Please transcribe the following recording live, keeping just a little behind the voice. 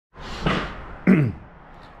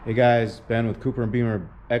Hey guys, Ben with Cooper and Beamer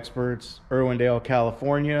Experts, Irwindale,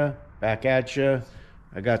 California, back at you.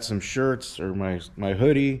 I got some shirts, or my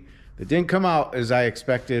hoodie that didn't come out as I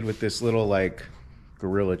expected with this little like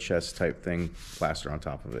gorilla chest type thing plaster on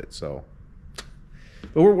top of it. So,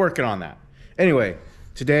 but we're working on that. Anyway,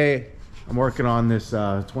 today I'm working on this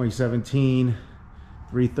 2017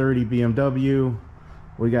 330 BMW.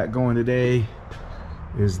 What we got going today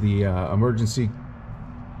is the emergency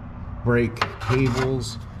brake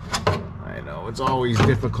cables. I know it's always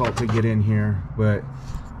difficult to get in here, but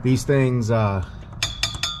these things they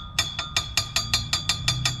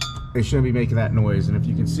shouldn't be making that noise. And if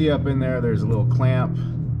you can see up in there, there's a little clamp,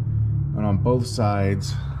 and on both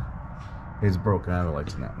sides it's broken. I haven't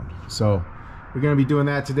liked that one. So we're gonna be doing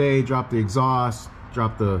that today. Drop the exhaust,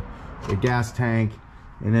 drop the gas tank,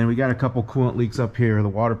 and then we got a couple coolant leaks up here. The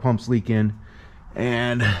water pump's leaking,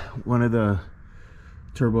 and one of the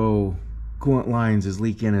turbo coolant lines is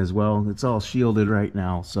leaking as well. It's all shielded right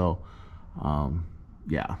now, so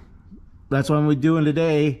yeah, that's what I'm gonna be doing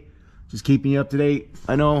today, just keeping you up to date.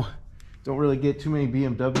 I know don't really get too many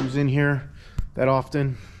BMWs in here that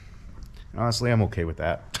often. Honestly, I'm okay with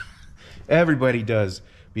that. Everybody does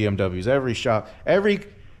BMWs. Every shop,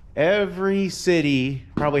 every city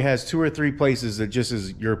probably has 2 or 3 places that just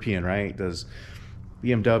is European, right? Does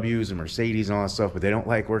BMWs and Mercedes and all that stuff, but they don't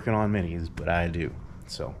like working on minis, but I do.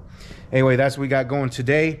 So anyway, that's what we got going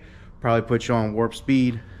today. Probably put you on warp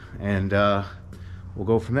speed, and we'll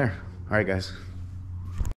go from there. All right, guys.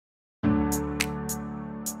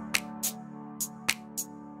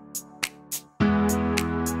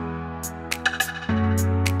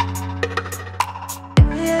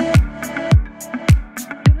 Yeah.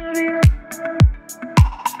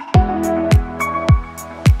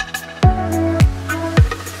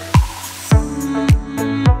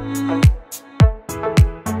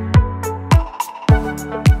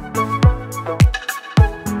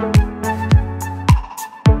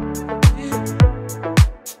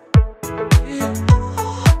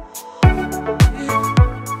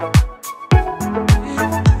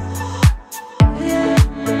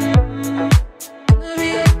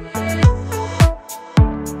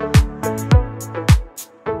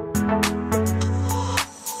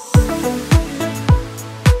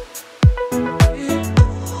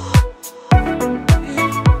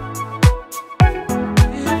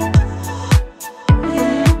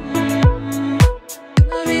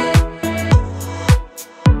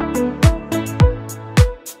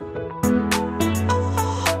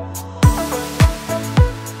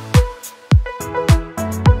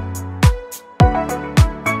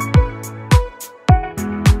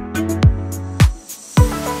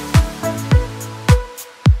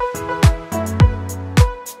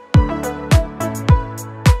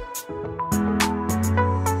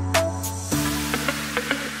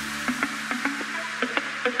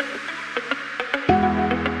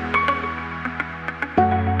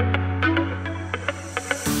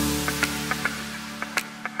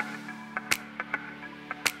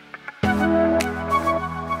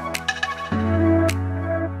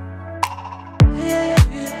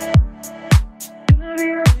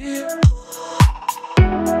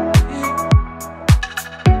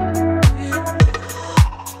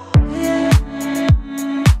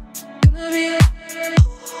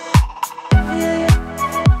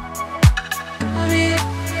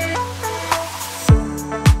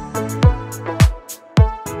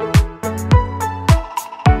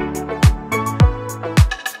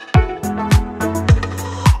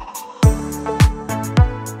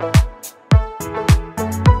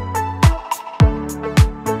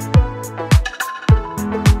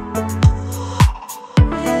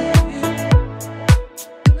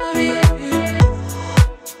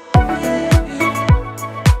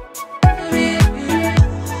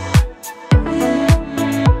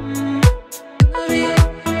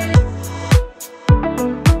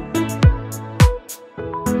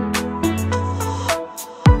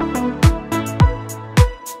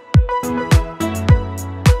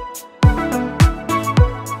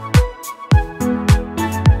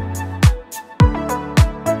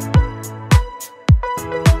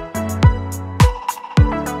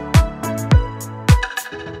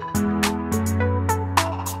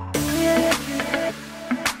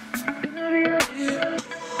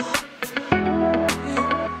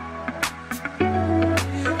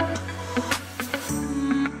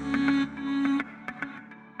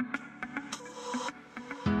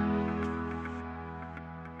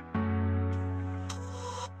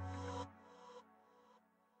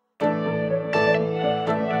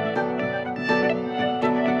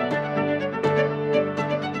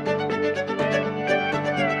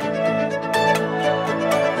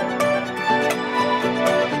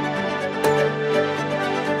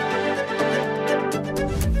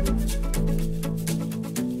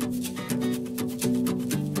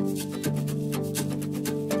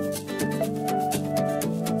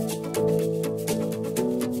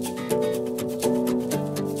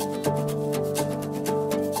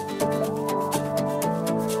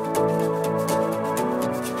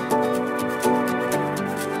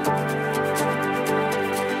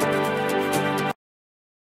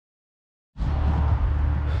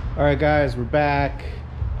 All right, guys, we're back.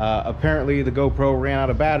 Apparently the GoPro ran out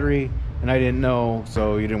of battery and I didn't know,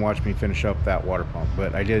 so you didn't watch me finish up that water pump,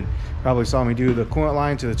 but I did. Probably saw me do the coolant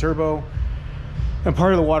line to the turbo and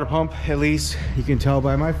part of the water pump. At least you can tell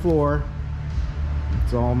by my floor,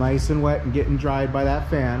 it's all nice and wet and getting dried by that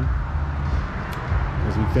fan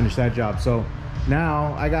as we finish that job. So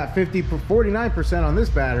now I got 49% on this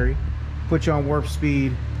battery, put you on warp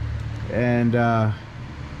speed, and to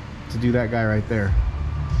do that guy right there.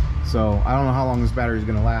 So I don't know how long this battery is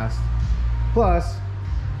going to last. Plus,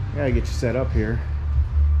 I gotta get you set up here.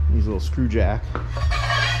 Needs a little screw jack.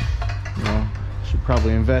 You know, should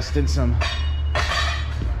probably invest in some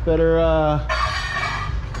better.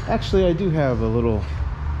 Actually, I do have a little.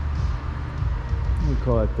 What do you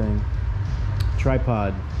call that thing?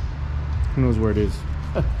 Tripod. Who knows where it is?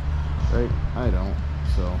 Right? I don't.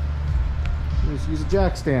 So just use a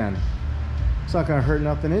jack stand. It's not gonna hurt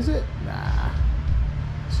nothing, is it? Nah.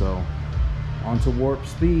 So on to warp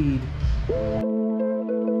speed.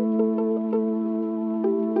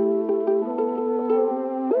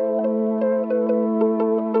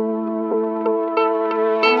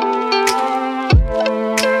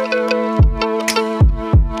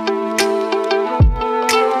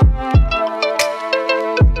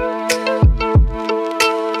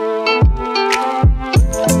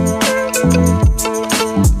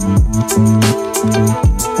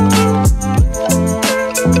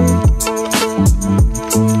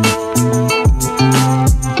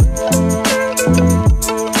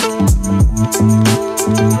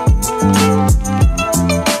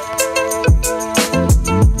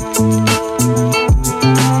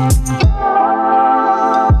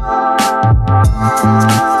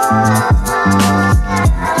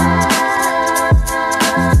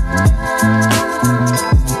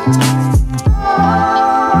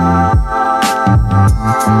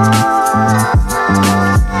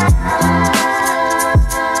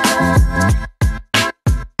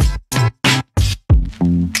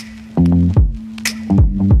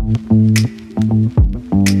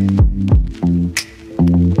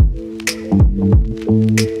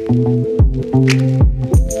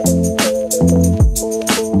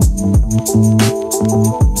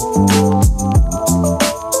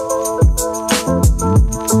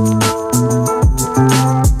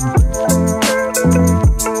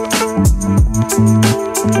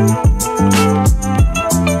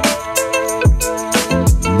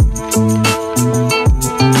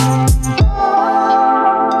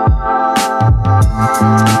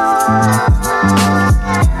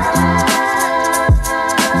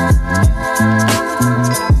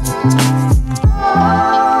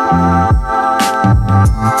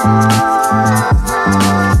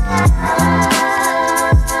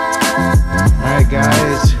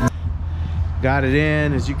 Got it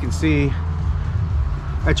in. As you can see,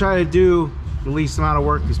 I try to do the least amount of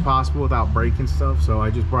work as possible without breaking stuff. So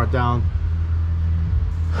I just brought down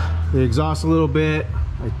the exhaust a little bit.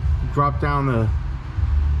 I dropped down the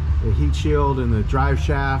heat shield and the drive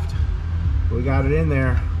shaft. We got it in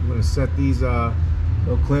there. I'm going to set these little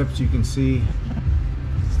clips. You can see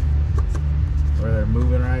where they're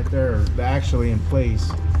moving right there. They're actually in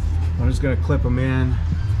place. I'm just going to clip them in.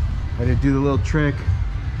 I did do the little trick.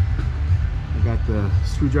 I got the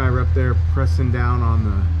screwdriver up there pressing down on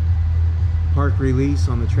the park release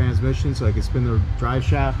on the transmission so I could spin the drive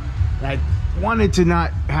shaft. I wanted to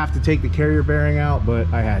not have to take the carrier bearing out, but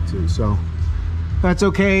I had to, so that's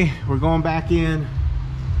okay. We're going back in.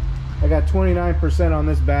 I got 29% on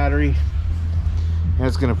this battery.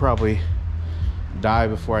 That's gonna probably die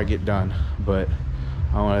before I get done, but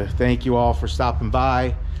I want to thank you all for stopping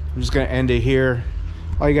by. I'm just gonna end it here.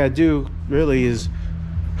 All you gotta do really is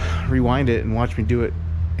rewind it and watch me do it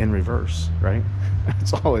in reverse, right?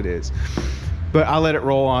 That's all it is. But I'll let it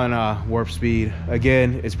roll on warp speed.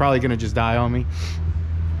 Again, it's probably gonna just die on me.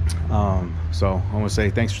 So I want to say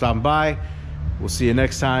thanks for stopping by. We'll see you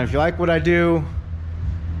next time. If you like what I do,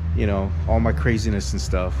 you know, all my craziness and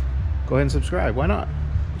stuff, go ahead and subscribe. Why not?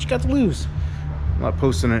 What you got to lose? I'm not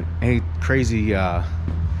posting any crazy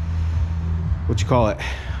what you call it,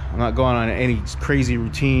 I'm not going on any crazy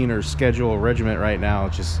routine or schedule or regiment right now.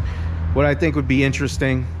 It's just what I think would be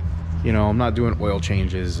interesting. You know, I'm not doing oil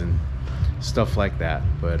changes and stuff like that,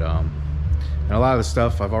 but and a lot of the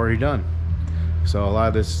stuff I've already done, so a lot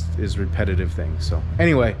of this is repetitive things. So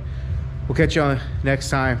anyway, we'll catch you on next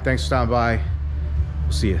time. Thanks for stopping by.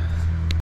 We'll see you.